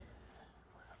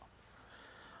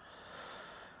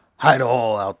Hi to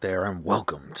all out there, and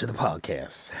welcome to the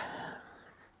podcast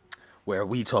where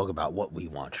we talk about what we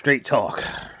want. Straight talk.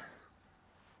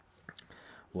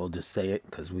 We'll just say it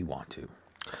because we want to.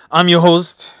 I'm your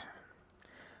host,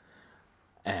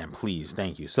 and please,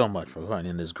 thank you so much for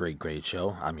running this great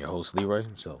show. I'm your host, Leroy.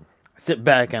 So sit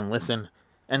back and listen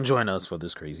and join us for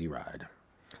this crazy ride.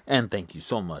 And thank you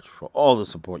so much for all the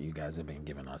support you guys have been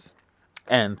giving us.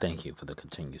 And thank you for the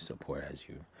continued support as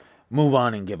you move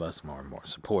on and give us more and more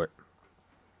support.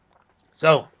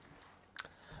 So,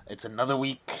 it's another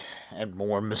week, and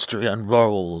more mystery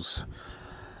unrolls,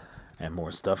 and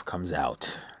more stuff comes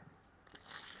out.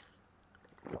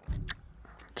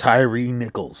 Tyree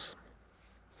Nichols.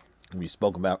 We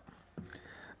spoke about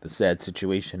the sad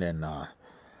situation and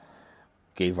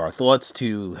gave our thoughts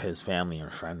to his family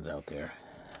and friends out there.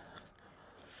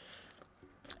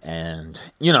 And,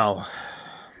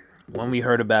 when we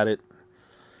heard about it,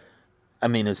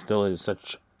 it still is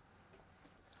such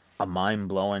a mind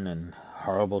blowing and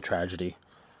horrible tragedy.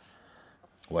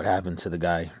 What happened to the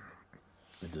guy?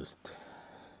 It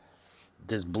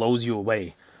just blows you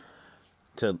away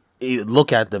to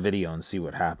look at the video and see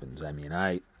what happens.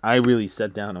 I really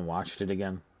sat down and watched it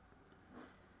again.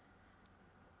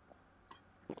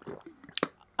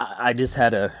 I just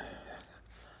had a.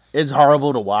 It's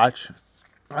horrible to watch.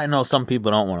 I know some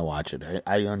people don't want to watch it.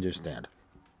 I understand.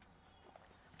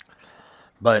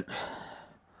 But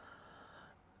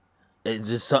it's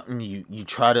just something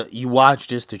you watch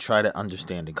just to try to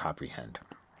understand and comprehend.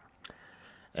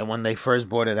 And when they first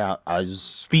brought it out, I was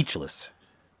speechless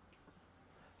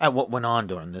at what went on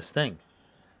during this thing.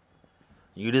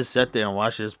 You just sit there and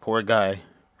watch this poor guy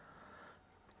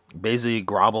basically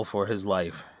grovel for his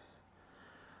life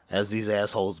as these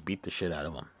assholes beat the shit out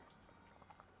of him.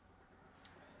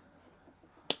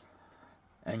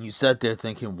 And you sat there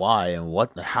thinking, why and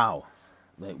what the how?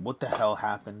 Like, what the hell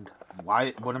happened?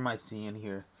 Why? What am I seeing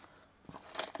here?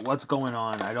 What's going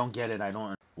on? I don't get it.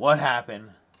 What happened?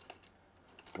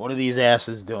 What are these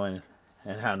asses doing?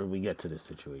 And how did we get to this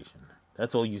situation?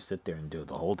 That's all you sit there and do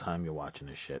the whole time you're watching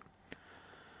this shit.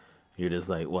 You're just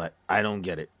like, what? I don't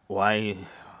get it. Why?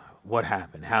 What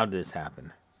happened? How did this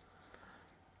happen?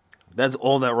 That's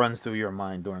all that runs through your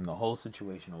mind during the whole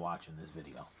situation of watching this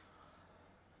video.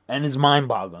 And it's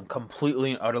mind-boggling.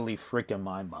 Completely and utterly freaking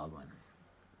mind-boggling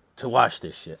to watch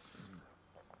this shit.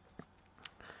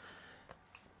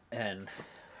 And,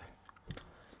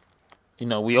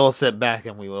 we all sat back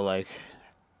and we were like,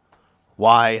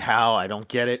 why, how, I don't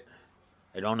get it.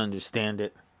 I don't understand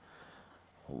it.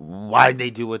 Why'd they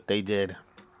do what they did?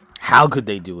 How could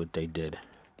they do what they did?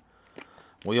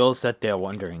 We all sat there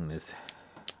wondering this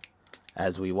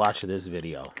as we watched this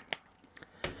video.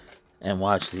 And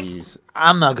watch these.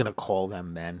 I'm not going to call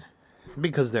them men.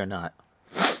 Because they're not.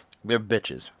 They're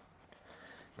bitches.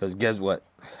 Because guess what?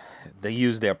 They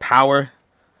use their power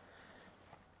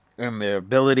and their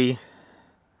ability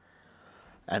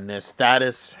and their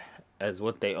status as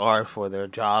what they are for their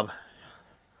job.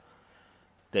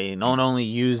 They not only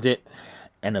used it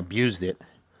and abused it,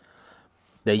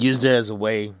 they used it as a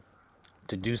way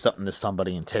to do something to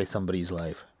somebody and take somebody's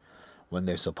life when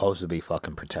they're supposed to be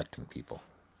fucking protecting people.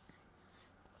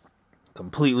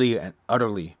 Completely and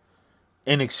utterly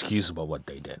inexcusable what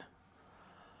they did.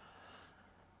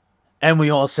 And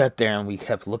we all sat there and we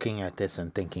kept looking at this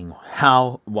and thinking,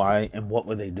 how, why, and what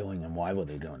were they doing and why were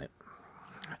they doing it?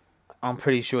 I'm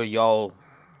pretty sure y'all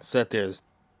sat there,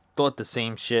 thought the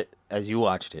same shit as you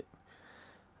watched it.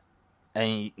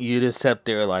 And you just sat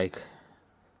there like,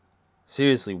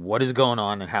 seriously, what is going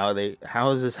on and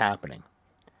how is this happening?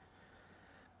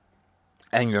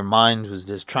 And your mind was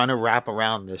just trying to wrap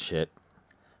around this shit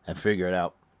and figure it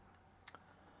out.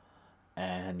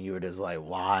 And you were just like,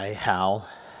 why, how?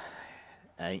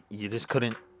 And you just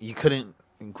couldn't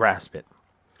grasp it.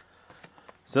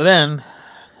 So then,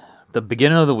 the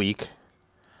beginning of the week,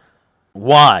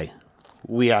 why?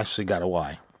 We actually got a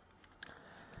why.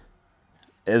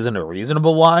 Isn't a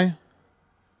reasonable why?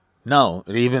 No,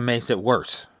 it even makes it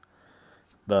worse.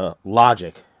 The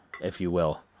logic, if you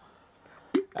will,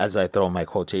 as I throw my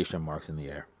quotation marks in the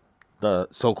air. The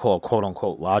so-called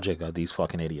quote-unquote logic of these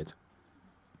fucking idiots.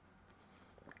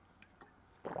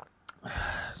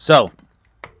 So,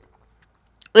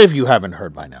 if you haven't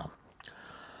heard by now,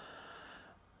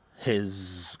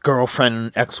 his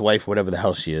girlfriend, ex-wife, whatever the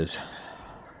hell she is,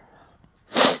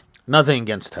 nothing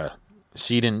against her.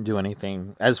 She didn't do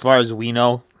anything. As far as we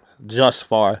know, just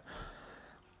far,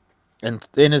 and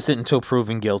innocent until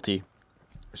proven guilty.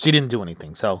 She didn't do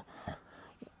anything, so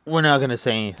we're not going to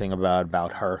say anything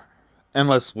about her.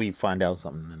 Unless we find out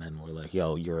something, and then we're like,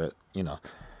 yo, you're a.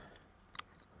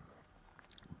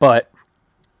 But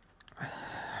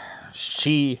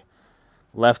She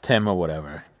left him or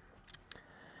whatever.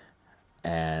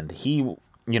 And he,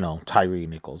 Tyree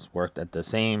Nichols, worked at the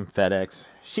same FedEx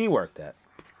she worked at.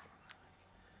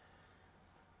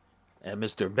 And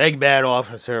Mr. Big Bad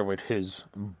Officer with his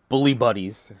bully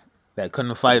buddies that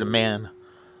couldn't fight a man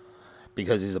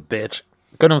because he's a bitch.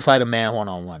 Couldn't fight a man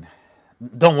one-on-one.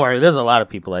 Don't worry, there's a lot of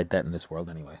people like that in this world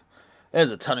anyway.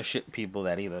 There's a ton of shit people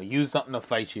that either use something to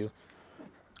fight you,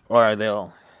 or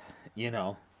they'll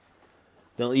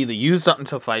either use something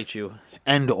to fight you,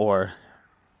 and or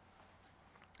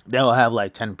they'll have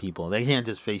like 10 people. They can't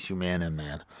just face you man and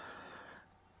man.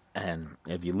 And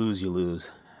if you lose, you lose.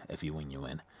 If you win, you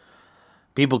win.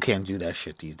 People can't do that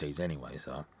shit these days anyway,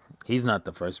 so he's not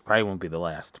the first. Probably won't be the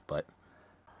last, but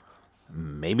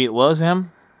maybe it was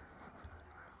him.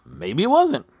 Maybe it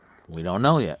wasn't. We don't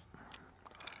know yet.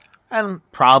 And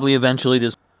probably eventually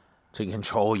just to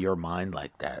control your mind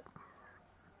like that.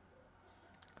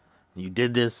 You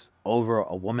did this over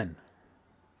a woman.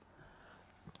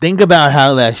 Think about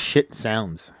how that shit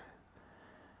sounds.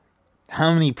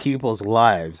 How many people's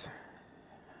lives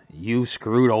you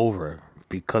screwed over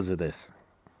because of this?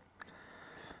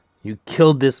 You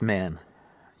killed this man.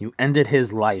 You ended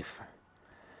his life.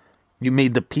 You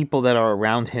made the people that are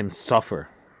around him suffer.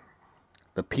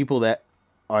 The people that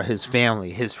are his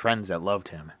family, his friends that loved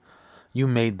him. You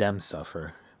made them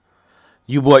suffer.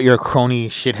 You brought your crony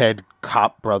shithead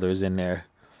cop brothers in there.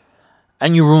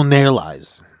 And you ruined their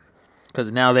lives.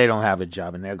 Because now they don't have a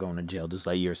job and they're going to jail just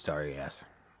like your sorry ass.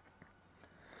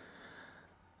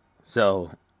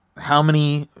 So, how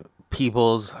many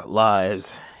people's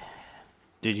lives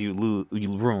did you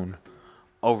ruin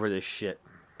over this shit?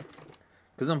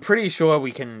 Because I'm pretty sure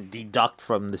we can deduct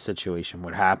from the situation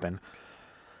what happened.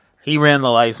 He ran the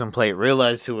license plate,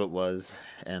 realized who it was,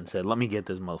 and said, let me get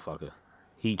this motherfucker.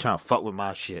 He trying to fuck with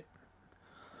my shit.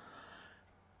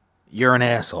 You're an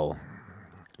asshole.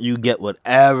 You get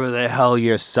whatever the hell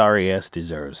your sorry ass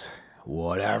deserves.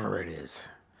 Whatever it is.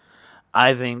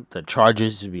 I think the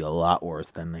charges should be a lot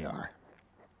worse than they are.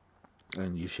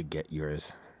 And you should get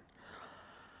yours.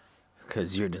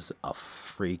 Because you're just a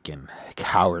freaking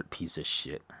coward piece of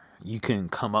shit. You can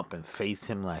come up and face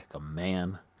him like a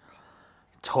man.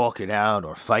 Talk it out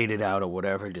or fight it out or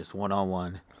whatever, just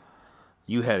one-on-one.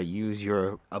 You had to use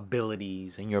your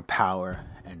abilities and your power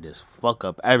and just fuck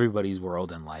up everybody's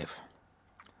world and life.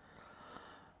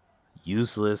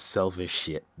 Useless, selfish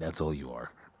shit. That's all you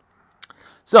are.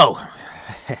 So,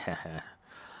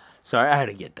 sorry, I had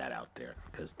to get that out there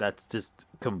because that's just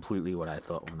completely what I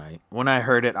thought when I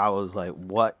heard it. I was like,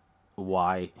 what?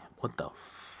 Why?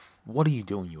 What are you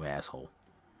doing, you asshole?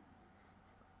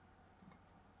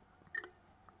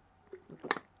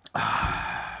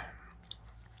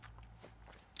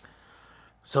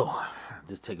 So,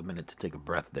 just take a minute to take a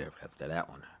breath there after that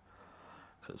one.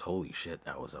 Because holy shit,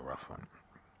 that was a rough one.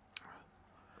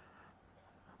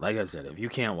 Like I said, if you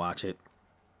can't watch it,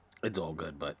 it's all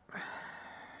good, but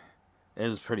it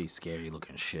was pretty scary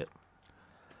looking shit.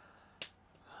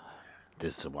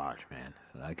 Just to watch, man.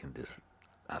 I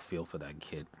feel for that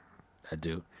kid. I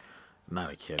do.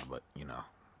 Not a kid, but,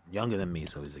 younger than me,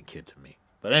 so he's a kid to me.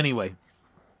 But anyway,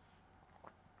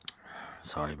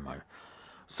 sorry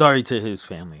to his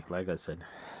family. Like I said,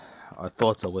 our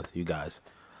thoughts are with you guys.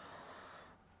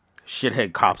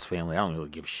 Shithead Cop's family, I don't really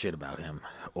give shit about him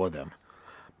or them.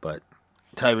 But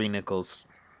Tyree Nichols,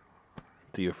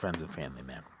 to your friends and family,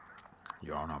 man,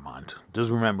 you're on our mind. Just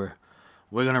remember,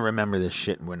 we're going to remember this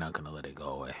shit and we're not going to let it go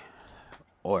away.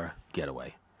 Or get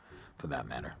away, for that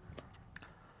matter.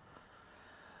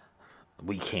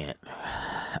 We can't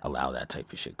allow that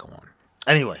type of shit go on.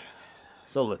 Anyway,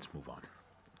 so let's move on.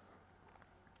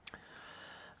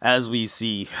 As we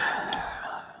see,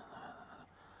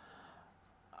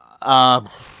 how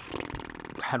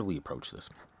do we approach this?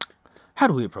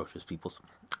 Peoples?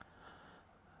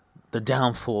 The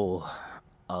downfall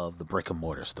of the brick and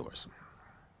mortar stores.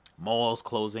 Malls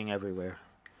closing everywhere.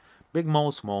 Big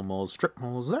malls, small malls, strip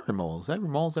malls, every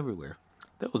malls everywhere.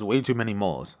 There was way too many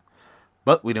malls.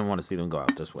 But we didn't want to see them go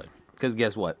out this way. Because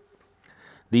guess what?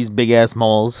 These big ass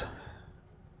malls.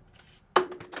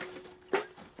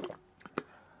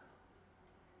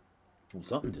 Well,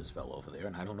 something just fell over there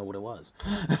and I don't know what it was.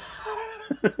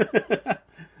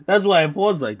 That's why I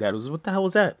paused like that. It was, what the hell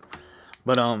was that?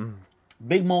 But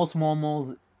big malls, small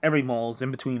malls, every malls, in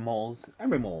between malls,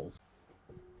 every malls.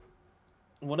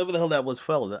 Whatever the hell that was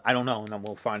fell, I don't know, and then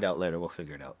we'll find out later. We'll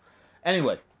figure it out.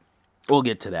 Anyway, we'll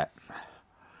get to that.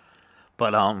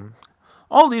 But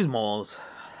all these malls,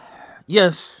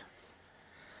 yes,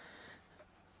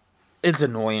 it's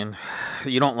annoying.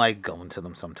 You don't like going to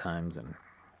them sometimes,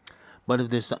 but if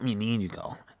there's something you need, you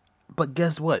go. But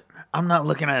guess what? I'm not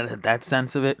looking at it that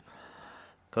sense of it.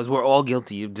 Because we're all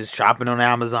guilty of just shopping on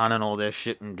Amazon and all that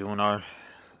shit and doing our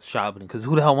shopping. Because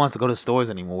who the hell wants to go to stores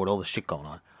anymore with all the shit going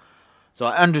on? So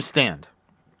I understand.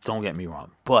 Don't get me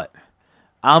wrong. But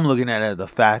I'm looking at it the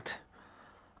fact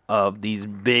of these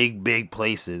big, big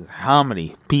places. How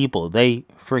many people they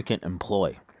freaking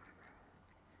employ.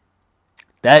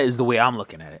 That is the way I'm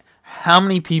looking at it. How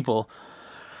many people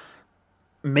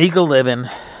make a living?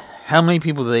 How many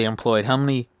people do they employ? How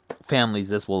many families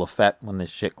this will affect when this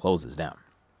shit closes down?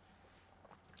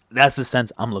 That's the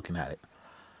sense I'm looking at it.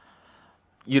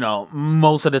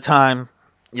 Most of the time,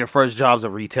 your first job's a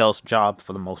retail job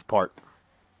for the most part.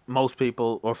 Most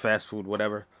people, or fast food,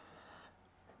 whatever.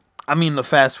 I mean, the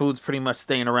fast food's pretty much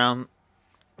staying around,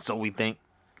 so we think,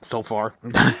 so far.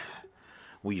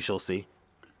 We shall see.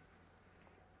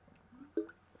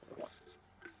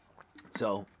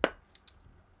 So,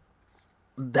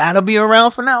 that'll be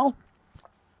around for now.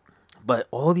 But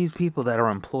all these people that are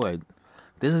employed,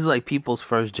 this is like people's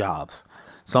first jobs.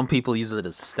 Some people use it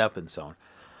as a stepping stone.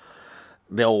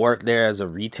 They'll work there as a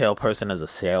retail person, as a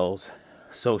sales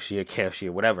associate,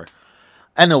 cashier, whatever.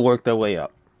 And they'll work their way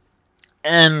up.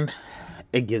 And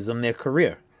it gives them their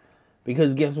career.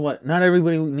 Because guess what? Not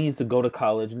everybody needs to go to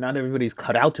college. Not everybody's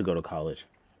cut out to go to college.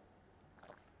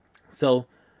 So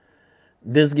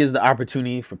this gives the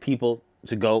opportunity for people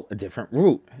to go a different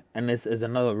route. And this is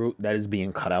another route that is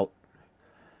being cut out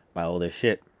by all this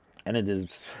shit. And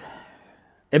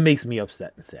it makes me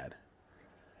upset and sad.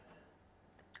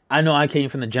 I know I came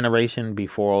from the generation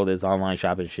before all this online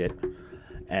shopping shit.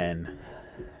 And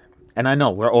I know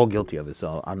we're all guilty of it,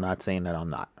 so I'm not saying that I'm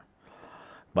not.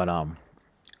 But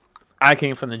I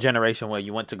came from the generation where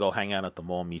you went to go hang out at the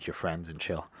mall, meet your friends, and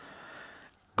chill.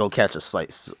 Go catch a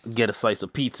slice, get a slice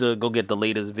of pizza, go get the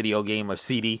latest video game or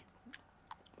CD.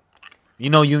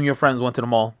 You and your friends went to the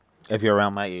mall, if you're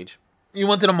around my age. You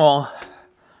went to the mall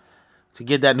to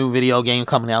get that new video game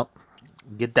coming out,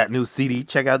 get that new CD,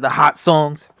 check out the hot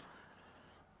songs,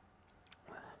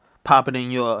 pop it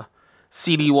in your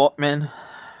CD Walkman,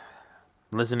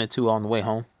 listen to on the way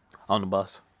home, on the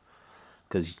bus,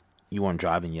 because you weren't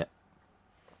driving yet,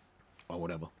 or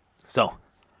whatever. So,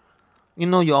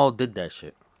 you all did that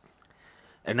shit.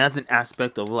 And that's an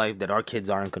aspect of life that our kids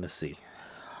aren't going to see.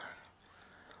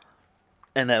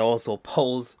 And that also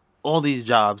pulls all these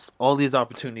jobs, all these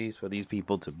opportunities for these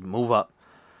people to move up.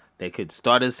 They could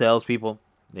start as salespeople.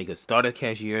 They could start as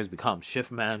cashiers, become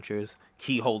shift managers,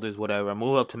 key holders, whatever.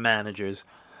 Move up to managers,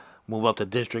 move up to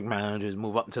district managers,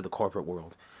 move up into the corporate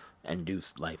world, and do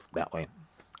life that way.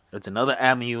 It's another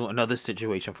avenue, another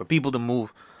situation for people to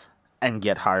move and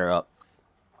get higher up.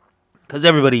 Because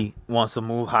everybody wants to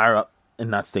move higher up and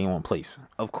not stay in one place,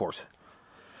 of course.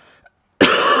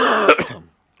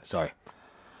 Sorry.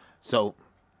 So,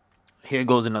 here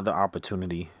goes another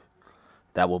opportunity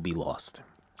that will be lost.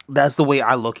 That's the way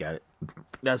I look at it.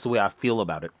 That's the way I feel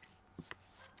about it.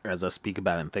 As I speak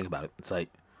about it and think about it. It's like,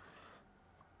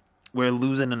 we're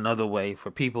losing another way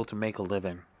for people to make a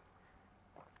living.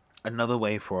 Another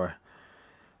way for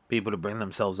people to bring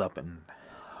themselves up and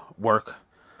work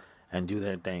and do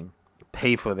their thing.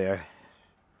 Pay for their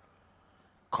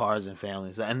cars and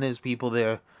families. And there's people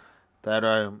there that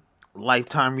are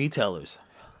lifetime retailers.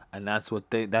 And that's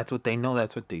what they know,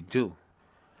 that's what they do.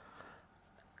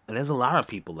 And there's a lot of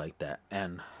people like that.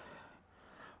 And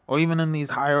or even in these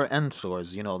higher end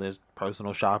stores, there's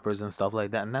personal shoppers and stuff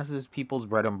like that. And that's just people's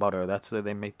bread and butter. That's where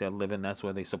they make their living, that's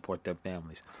where they support their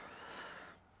families.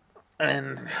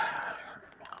 And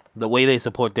the way they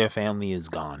support their family is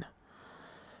gone,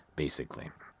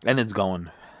 basically. And it's going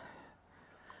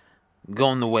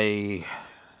the way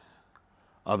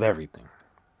of everything.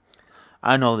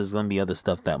 I know there's going to be other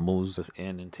stuff that moves us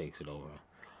in and takes it over.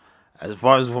 As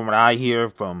far as from what I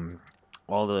hear from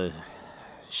all the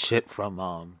shit from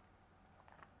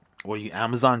or you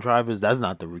Amazon drivers, that's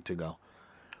not the route to go.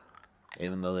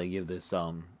 Even though they give this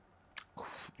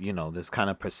this kind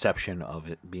of perception of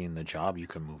it being the job you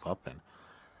can move up in.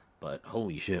 But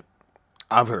holy shit,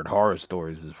 I've heard horror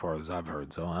stories as far as I've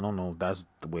heard, so I don't know if that's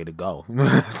the way to go.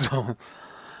 So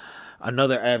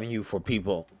another avenue for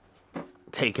people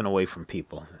taken away from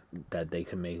people that they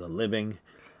can make a living,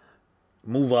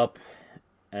 move up,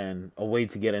 and a way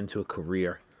to get into a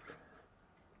career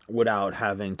without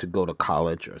having to go to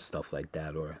college or stuff like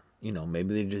that, or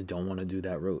maybe they just don't want to do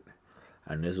that route,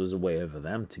 and this was a way for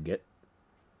them to get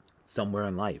somewhere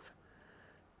in life,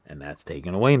 and that's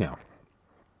taken away now.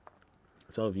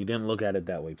 So if you didn't look at it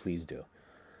that way, please do,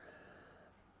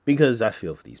 because I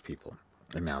feel for these people,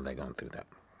 and now they're going through that.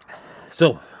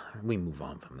 So we move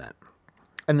on from that.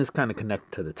 And this kind of connects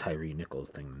to the Tyree Nichols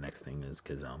thing. The next thing is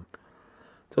because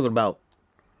talking about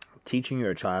teaching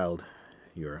your child,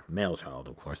 your male child,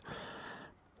 of course,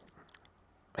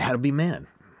 how to be man.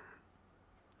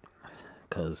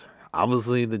 Because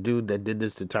obviously the dude that did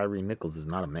this to Tyree Nichols is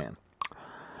not a man.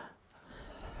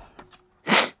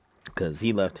 Because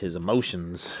he left his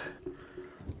emotions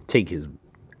take his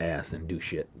ass and do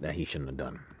shit that he shouldn't have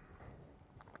done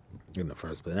in the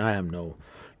first place. And I have no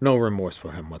remorse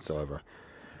for him whatsoever.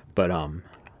 But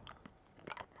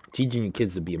teaching your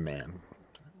kids to be a man.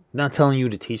 Not telling you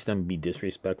to teach them to be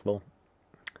disrespectful,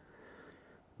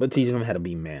 but teaching them how to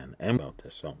be man. And about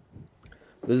this, so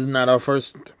this is not our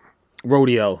first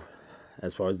rodeo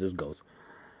as far as this goes.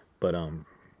 But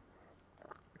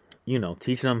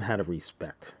teaching them how to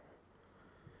respect.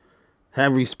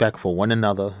 Have respect for one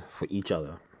another, for each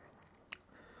other.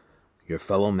 Your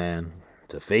fellow man,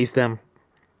 to face them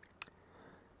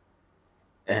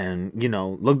and,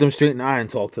 look them straight in the eye and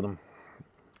talk to them.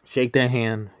 Shake their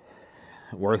hand,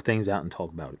 work things out and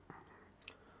talk about it.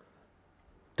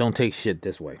 Don't take shit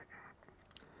this way.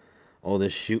 All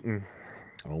this shooting,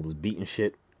 all this beating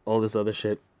shit, all this other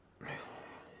shit.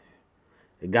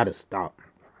 It gotta stop.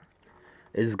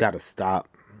 It just gotta stop.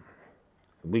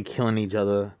 We killing each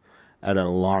other at an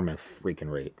alarming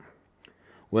freaking rate.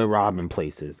 We're robbing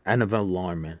places at an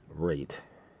alarming rate.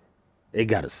 It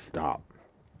gotta stop.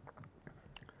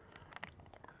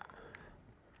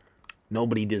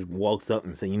 Nobody just walks up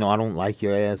and says, I don't like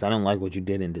your ass. I don't like what you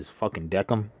did, and just fucking deck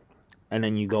them. And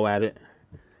then you go at it.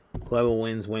 Whoever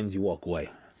wins, you walk away.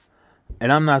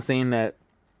 And I'm not saying that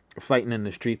fighting in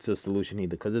the streets is a solution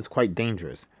either, because it's quite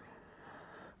dangerous.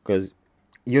 Because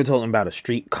you're talking about a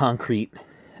street, concrete,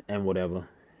 and whatever.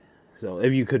 So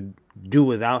if you could do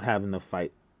without having to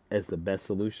fight, it's the best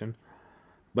solution.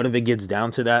 But if it gets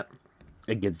down to that,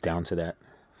 it gets down to that.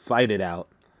 Fight it out.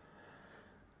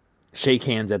 Shake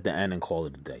hands at the end and call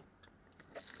it a day.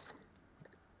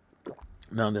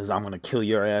 None of this, I'm going to kill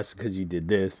your ass because you did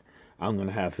this. I'm going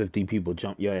to have 50 people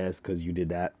jump your ass because you did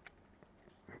that.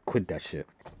 Quit that shit.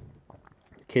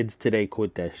 Kids today,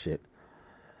 quit that shit.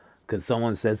 Because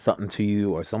someone said something to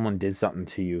you or someone did something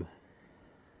to you.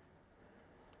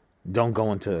 Don't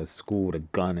go into a school with a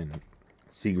gun and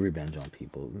seek revenge on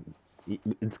people.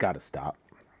 It's got to stop.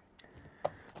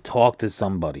 Talk to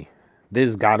somebody.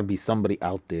 There's got to be somebody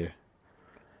out there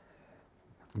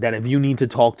that if you need to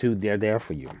talk to, they're there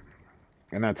for you.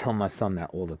 And I tell my son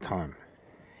that all the time.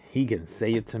 He can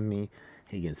say it to me.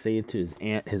 He can say it to his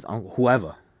aunt, his uncle,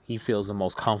 whoever he feels the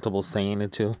most comfortable saying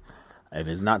it to. If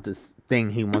it's not this thing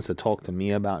he wants to talk to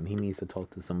me about and he needs to talk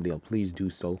to somebody else, please do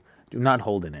so. Do not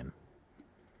hold it in.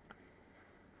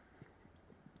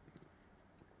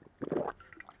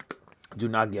 Do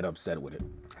not get upset with it.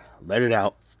 Let it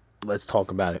out. Let's talk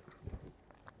about it.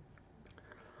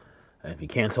 And if you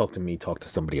can't talk to me, talk to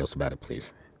somebody else about it,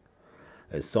 please.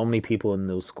 There's so many people in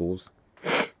those schools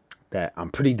that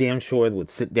I'm pretty damn sure would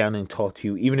sit down and talk to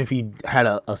you, even if you had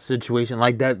a situation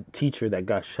like that teacher that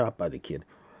got shot by the kid.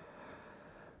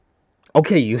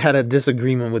 Okay, you had a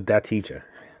disagreement with that teacher.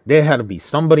 There had to be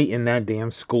somebody in that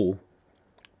damn school.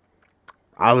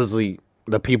 Obviously,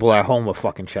 the people at home were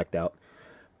fucking checked out.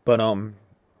 But,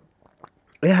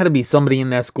 there had to be somebody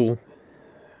in that school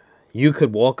you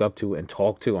could walk up to and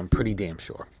talk to, I'm pretty damn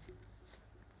sure.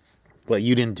 But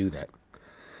you didn't do that.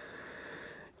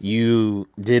 You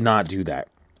did not do that.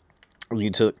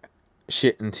 You took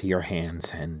shit into your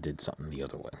hands and did something the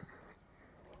other way.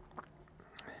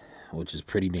 Which is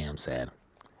pretty damn sad.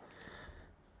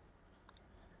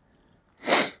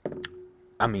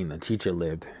 I mean, the teacher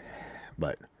lived,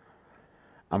 but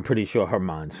I'm pretty sure her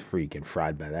mind's freaking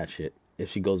fried by that shit. If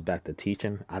she goes back to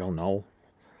teaching, I don't know.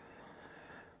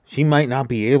 She might not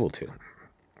be able to.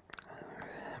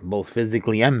 Both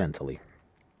physically and mentally.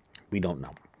 We don't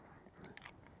know.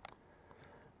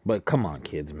 But come on,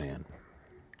 kids, man.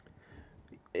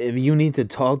 If you need to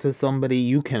talk to somebody,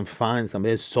 you can find somebody.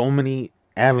 There's so many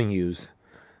avenues.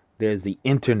 There's the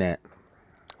internet,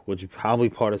 which is probably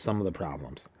part of some of the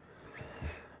problems.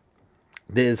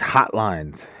 There's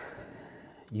hotlines.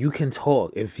 You can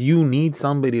talk. If you need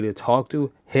somebody to talk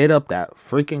to, hit up that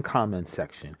freaking comment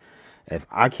section. If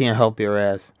I can't help your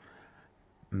ass,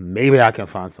 maybe I can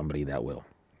find somebody that will.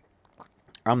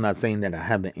 I'm not saying that I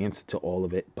have the answer to all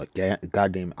of it, but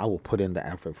goddamn, I will put in the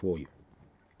effort for you.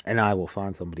 And I will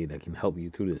find somebody that can help you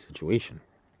through the situation.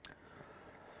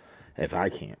 If I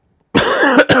can't.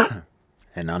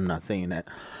 And I'm not saying that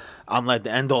I'm like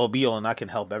the end all be all and I can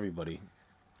help everybody.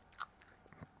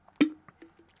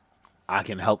 I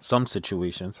can help some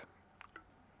situations.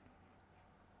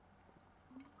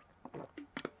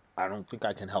 I don't think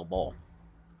I can help all.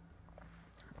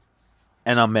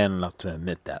 And I'm man enough to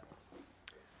admit that.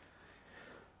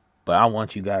 But I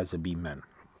want you guys to be men.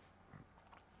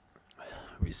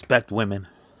 Respect women.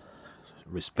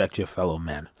 Respect your fellow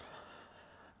men.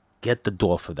 Get the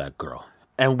door for that girl.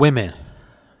 And women,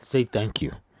 say thank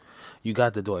you. You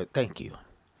got the door. Thank you.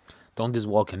 Don't just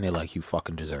walk in there like you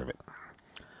fucking deserve it.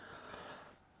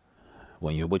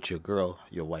 When you're with your girl,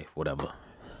 your wife, whatever,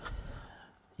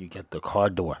 you get the car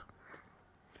door.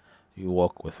 You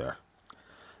walk with her.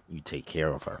 You take care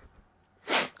of her.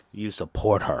 You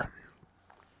support her.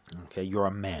 Okay, you're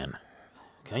a man.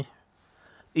 Okay?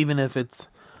 Even if it's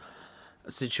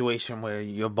a situation where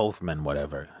you're both men,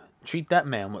 whatever, treat that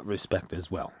man with respect as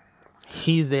well.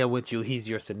 He's there with you, he's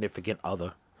your significant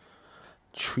other.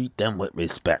 Treat them with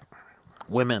respect.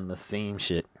 Women, the same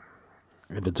shit.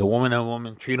 If it's a woman and a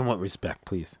woman, treat them with respect,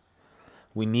 please.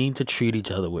 We need to treat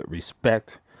each other with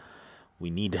respect. We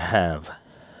need to have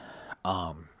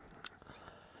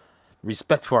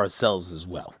respect for ourselves as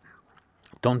well.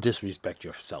 Don't disrespect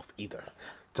yourself either.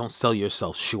 Don't sell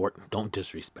yourself short. Don't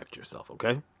disrespect yourself,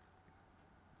 okay?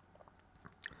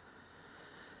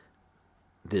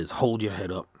 Just hold your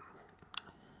head up.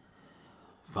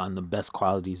 Find the best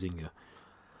qualities in you.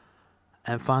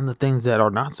 And find the things that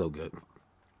are not so good.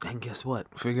 And guess what?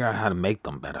 Figure out how to make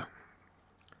them better.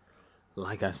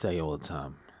 Like I say all the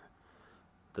time,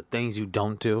 the things you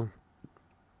don't do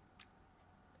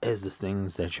is the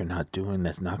things that you're not doing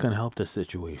that's not going to help the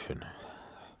situation.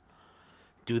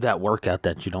 Do that workout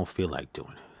that you don't feel like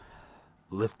doing.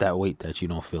 Lift that weight that you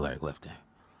don't feel like lifting.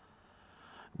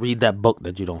 Read that book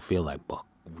that you don't feel like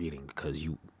reading because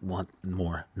you want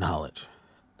more knowledge.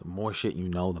 The more shit you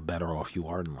know, the better off you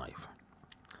are in life.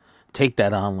 Take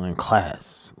that online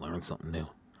class. Learn something new.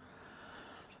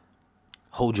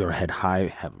 Hold your head high.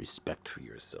 Have respect for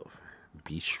yourself.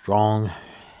 Be strong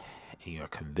in your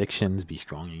convictions. Be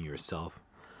strong in yourself.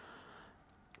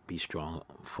 Be strong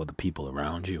for the people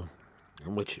around you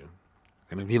and with you.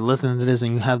 And if you're listening to this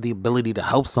and you have the ability to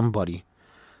help somebody,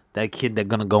 that kid that's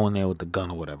gonna go in there with the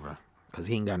gun or whatever, because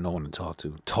he ain't got no one to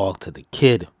talk to the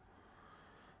kid.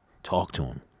 Talk to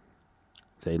him.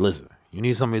 Say, listen, you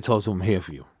need somebody to talk to. I'm here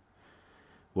for you.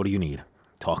 What do you need?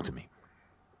 Talk to me.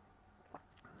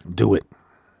 Do it.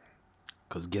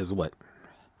 Because guess what?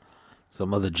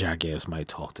 Some other jackass might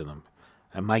talk to them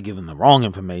and might give them the wrong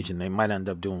information. They might end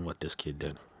up doing what this kid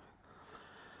did.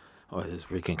 Or this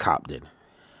freaking cop did.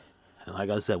 And like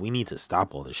I said, we need to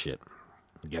stop all this shit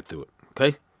and get through it.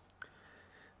 Okay?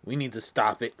 We need to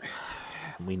stop it.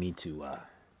 We need to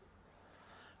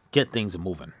get things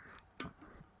moving.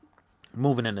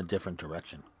 Moving in a different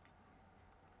direction.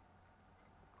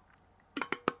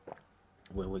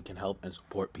 Where we can help and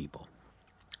support people.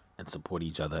 And support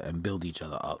each other and build each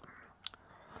other up.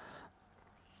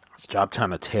 Stop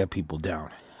trying to tear people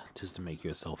down just to make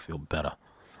yourself feel better.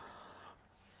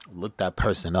 Lift that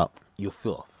person up. You'll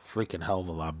feel a freaking hell of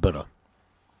a lot better.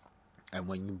 And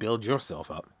when you build yourself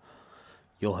up,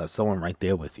 you'll have someone right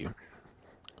there with you.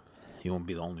 You won't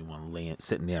be the only one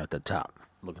sitting there at the top,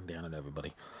 looking down at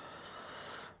everybody.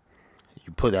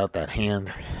 You put out that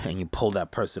hand and you pull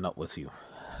that person up with you.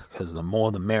 Because the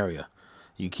more the merrier.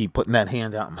 You keep putting that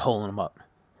hand out and pulling them up.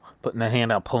 Putting that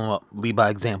hand out, pulling them up. Lead by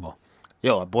example.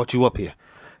 Yo, I brought you up here.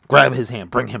 Grab his hand,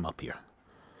 bring him up here.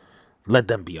 Let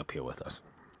them be up here with us.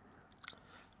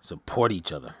 Support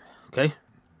each other. Okay?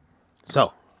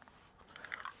 So,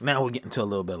 now we're getting to a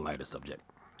little bit lighter subject.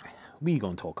 We're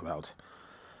going to talk about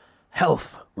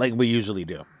health like we usually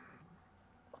do.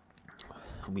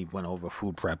 We went over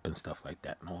food prep and stuff like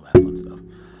that and all that fun stuff.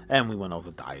 And we went over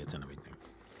diets and everything.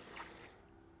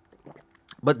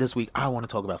 But this week, I want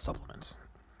to talk about supplements.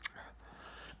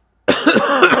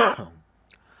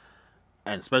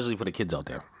 And especially for the kids out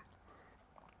there.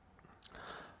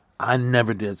 I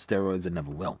never did steroids and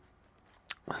never will.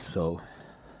 So,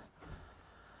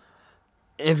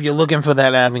 if you're looking for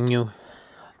that avenue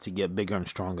to get bigger and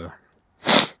stronger,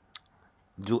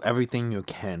 do everything you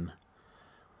can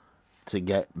to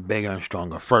get bigger and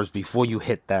stronger first before you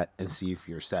hit that and see if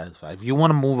you're satisfied. If you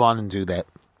want to move on and do that,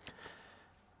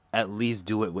 at least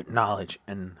do it with knowledge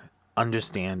and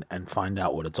understand and find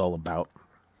out what it's all about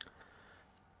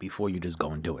before you just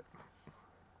go and do it.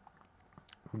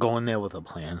 Go in there with a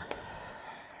plan.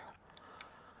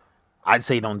 I'd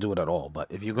say don't do it at all, but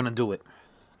if you're going to do it,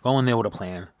 go in there with a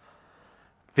plan.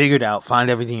 Figure it out. Find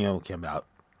everything you care about.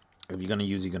 If you're going to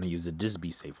use it, you're going to use it. Just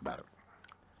be safe about it.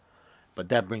 But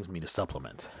that brings me to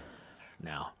supplements.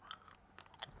 Now,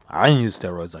 I didn't use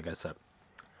steroids, like I said.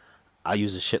 I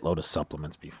used a shitload of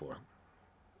supplements before.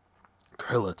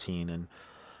 Creatine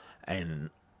and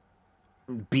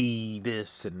B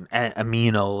this and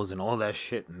aminos and all that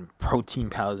shit and protein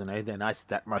powders and everything. I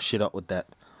stacked my shit up with that.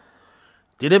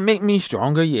 Did it make me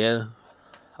stronger? Yeah,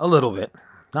 a little bit.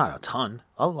 Not a ton.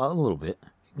 A little bit.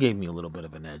 It gave me a little bit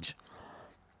of an edge.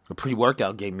 The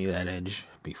pre-workout gave me that edge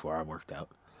before I worked out.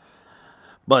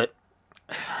 But,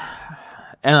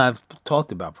 and I've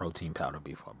talked about protein powder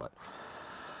before, but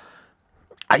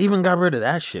I even got rid of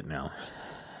that shit now.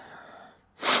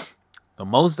 The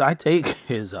most I take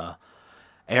is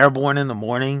Airborne in the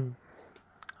morning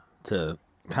to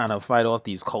kind of fight off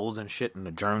these colds and shit and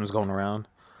the germs going around.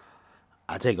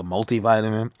 I take a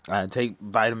multivitamin. I take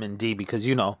vitamin D because,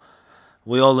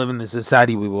 we all live in this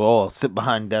society. We will all sit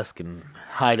behind desks and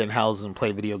hide in houses and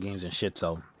play video games and shit.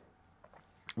 So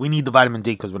we need the vitamin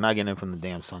D because we're not getting it from the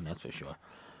damn sun. That's for sure.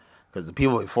 Because the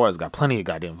people before us got plenty of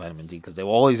goddamn vitamin D because they were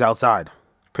always outside.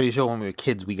 Pretty sure when we were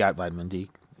kids we got vitamin D.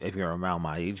 If you're around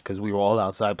my age, because we were all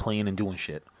outside playing and doing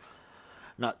shit.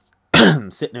 Not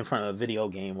sitting in front of a video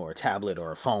game or a tablet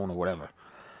or a phone or whatever.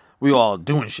 We all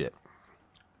doing shit.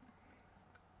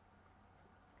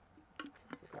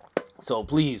 So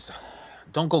please,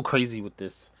 don't go crazy with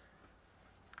this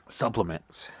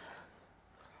supplements.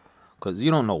 Because you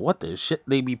don't know what the shit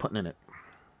they be putting in it.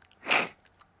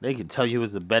 They can tell you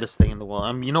it's the best thing in the world.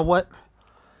 I mean, you know what?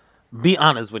 Be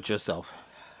honest with yourself.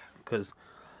 Because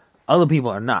other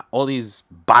people are not. All these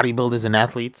bodybuilders and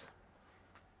athletes,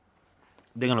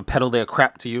 they're going to peddle their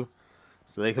crap to you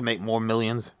so they can make more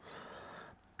millions.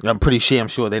 I'm pretty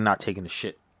sure they're not taking the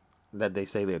shit that they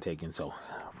say they're taking. So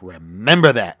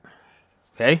remember that.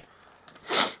 Okay?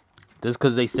 Just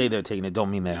because they say they're taking it don't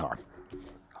mean they are.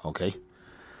 Okay?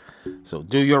 So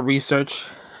do your research.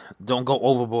 Don't go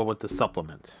overboard with the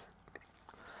supplements.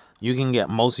 You can get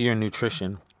most of your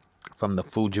nutrition from the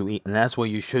food you eat, and that's where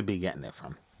you should be getting it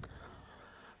from.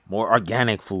 More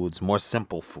organic foods, more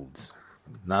simple foods.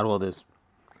 Not all this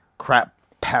crap,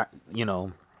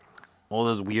 all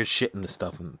this weird shit and the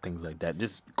stuff and things like that.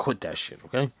 Just quit that shit,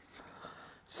 okay?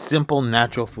 Simple,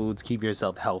 natural foods. Keep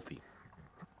yourself healthy.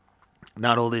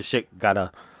 Not all this shit got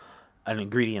an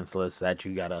ingredients list that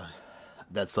you gotta.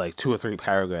 That's like 2 or 3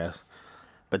 paragraphs.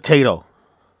 Potato.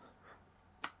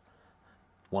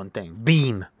 One thing.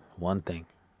 Bean. One thing.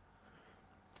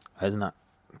 That's not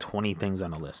 20 things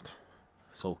on the list.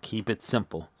 So keep it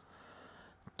simple.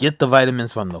 Get the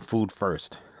vitamins from the food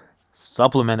first.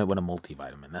 Supplement it with a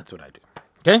multivitamin. That's what I do.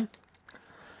 Okay?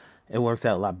 It works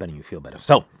out a lot better. You feel better.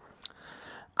 So,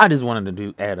 I just wanted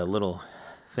to add a little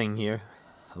thing here.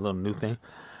 A little new thing.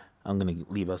 I'm going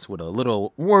to leave us with a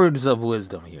little words of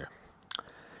wisdom here.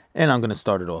 And I'm going to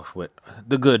start it off with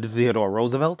the good Theodore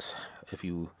Roosevelt. If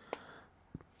you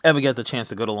ever get the chance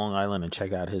to go to Long Island and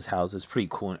check out his house, it's pretty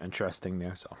cool and interesting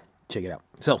there. So, check it out.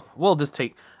 So, we'll just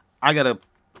I got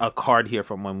a card here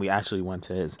from when we actually went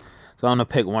to his. So I'm going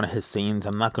to pick one of his scenes.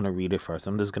 I'm not going to read it first.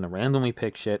 I'm just going to randomly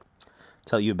pick shit,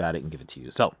 tell you about it, and give it to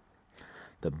you. So,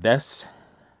 the best...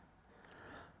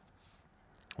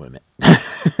 Wait a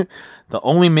minute. The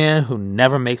only man who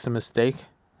never makes a mistake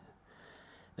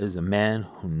is a man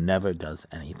who never does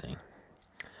anything.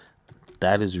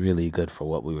 That is really good for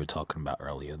what we were talking about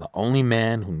earlier. The only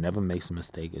man who never makes a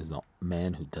mistake is the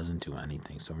man who doesn't do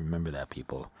anything. So remember that,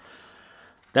 people.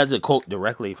 That's a quote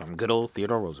directly from good old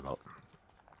Theodore Roosevelt.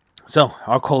 So,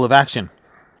 our call of action.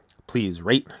 Please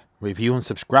rate, review, and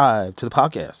subscribe to the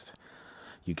podcast.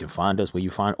 You can find us where you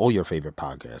find all your favorite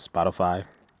podcasts. Spotify,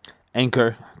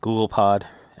 Anchor, Google Pod,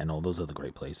 and all those other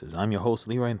great places. I'm your host,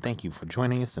 Leroy, and thank you for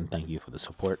joining us, and thank you for the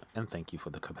support, and thank you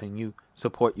for the continued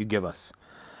support you give us.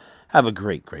 Have a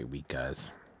great, great week,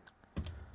 guys.